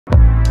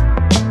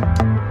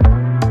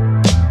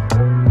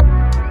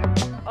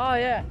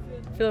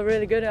feel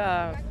really good.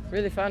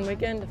 Really fun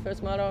weekend. The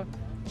first moto,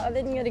 I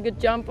didn't get a good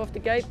jump off the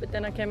gate, but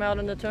then I came out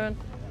on the turn.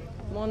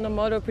 Won the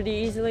moto pretty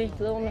easily.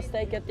 Little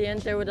mistake at the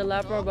end there with the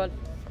lapper, but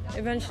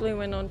eventually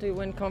went on to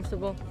win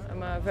comfortable.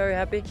 I'm very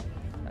happy.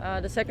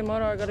 The second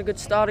moto, I got a good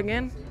start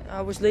again.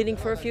 I was leading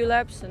for a few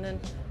laps, and then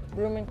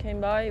Bruman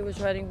came by. He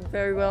was riding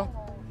very well,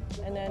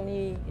 and then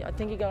I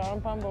think he got arm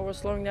pump or was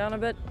slowing down a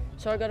bit.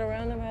 So I got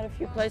around him. I had a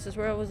few places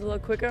where I was a little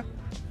quicker,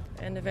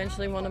 and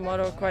eventually won the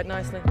moto quite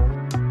nicely.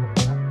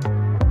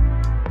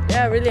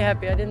 Yeah, really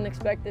happy. I didn't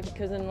expect it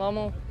because in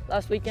Lommel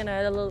last weekend I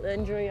had a little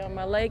injury on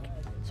my leg,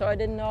 so I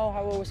didn't know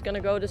how it was going to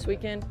go this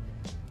weekend.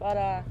 But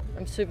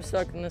I'm super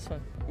stoked on this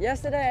one.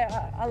 Yesterday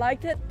I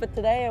liked it, but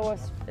today it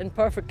was in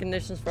perfect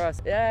conditions for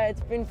us. Yeah,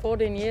 it's been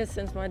 14 years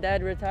since my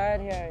dad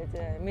retired here.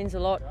 It means a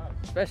lot,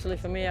 especially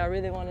for me. I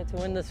really wanted to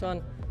win this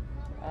one,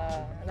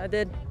 and I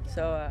did.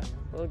 So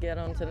we'll get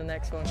on to the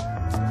next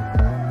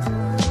one.